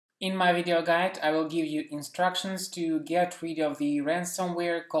In my video guide, I will give you instructions to get rid of the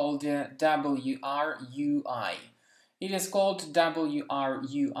ransomware called Wrui. It is called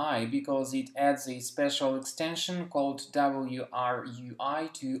Wrui because it adds a special extension called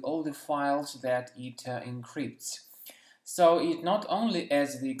Wrui to all the files that it encrypts. So it not only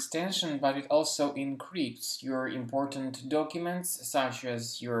adds the extension, but it also encrypts your important documents such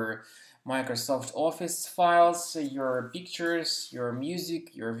as your Microsoft Office files, your pictures, your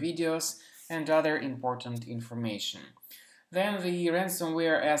music, your videos, and other important information. Then the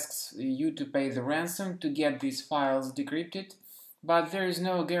ransomware asks you to pay the ransom to get these files decrypted, but there is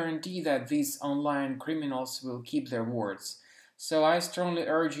no guarantee that these online criminals will keep their words. So I strongly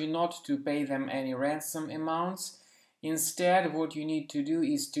urge you not to pay them any ransom amounts. Instead, what you need to do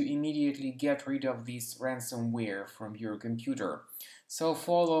is to immediately get rid of this ransomware from your computer. So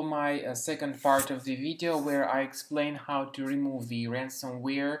follow my second part of the video where I explain how to remove the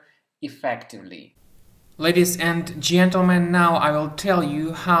ransomware effectively. Ladies and gentlemen, now I will tell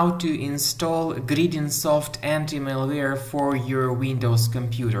you how to install Gridinsoft anti-malware for your Windows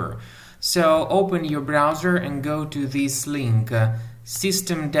computer. So open your browser and go to this link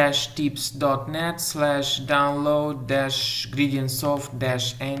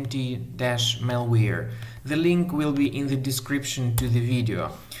system-tips.net/download-gridinsoft-anti-malware. The link will be in the description to the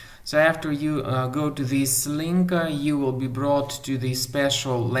video. So after you go to this link, you will be brought to the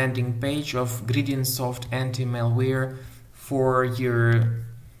special landing page of Gridinsoft anti-malware for your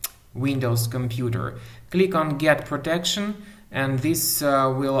Windows computer. Click on Get Protection and this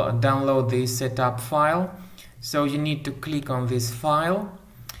will download the setup file. So you need to click on this file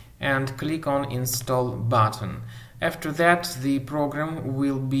and click on Install button. After that, the program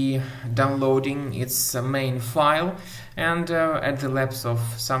will be downloading its main file, and at the lapse of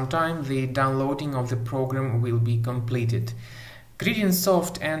some time, the downloading of the program will be completed.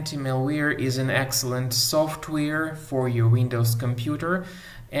 Gridinsoft anti-malware is an excellent software for your Windows computer,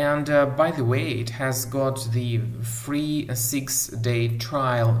 and by the way, it has got the free 6-day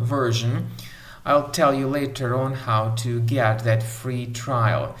trial version. I'll tell you later on how to get that free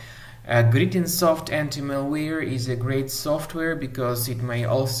trial. Gridinsoft anti-malware is a great software because it may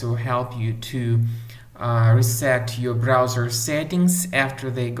also help you to reset your browser settings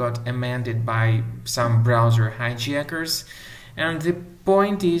after they got amended by some browser hijackers. And the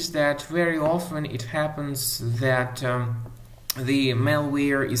point is that very often it happens that the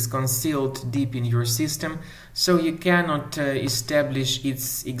malware is concealed deep in your system, so you cannot establish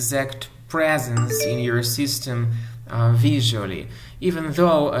its exact presence in your system visually. Even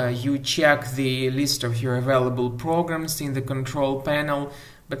though you check the list of your available programs in the control panel,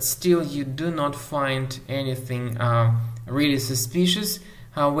 but still you do not find anything really suspicious.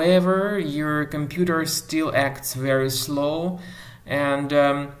 However, your computer still acts very slow, and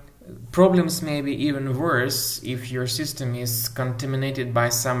problems may be even worse if your system is contaminated by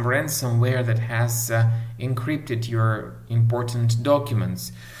some ransomware that has encrypted your important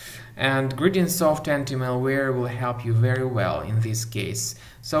documents. And Gridinsoft anti-malware will help you very well in this case.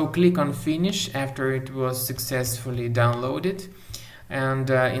 So click on Finish after it was successfully downloaded and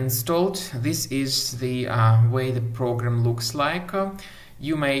installed. This is the way the program looks like.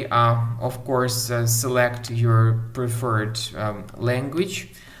 You may, of course, select your preferred language.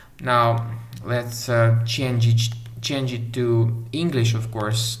 Now let's change it to English, of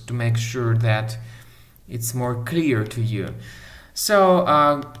course, to make sure that it's more clear to you. So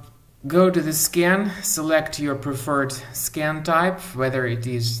go to the scan, select your preferred scan type, whether it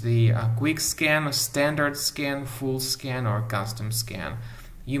is the quick scan, standard scan, full scan, or custom scan.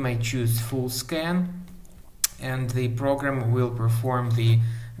 You may choose full scan, and the program will perform the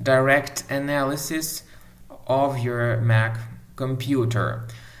direct analysis of your Mac computer.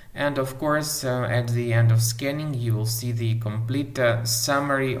 And of course, at the end of scanning, you will see the complete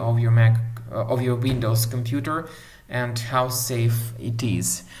summary of your your Windows computer and how safe it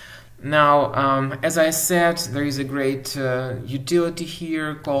is. Now, as I said, there is a great utility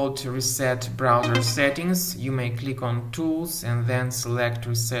here called Reset Browser Settings. You may click on Tools and then select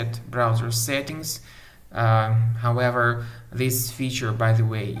Reset Browser Settings. However, this feature, by the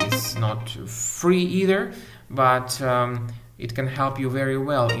way, is not free either, but it can help you very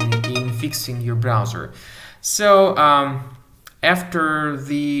well in fixing your browser. So, after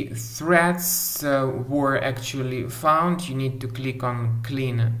the threats were actually found, you need to click on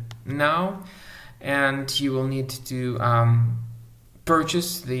Clean Now, and you will need to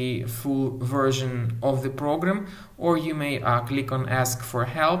purchase the full version of the program, or you may click on Ask for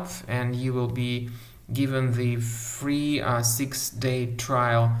Help and you will be given the free 6-day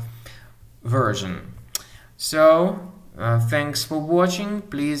trial version. So Thanks for watching.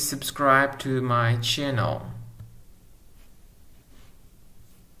 Please subscribe to my channel.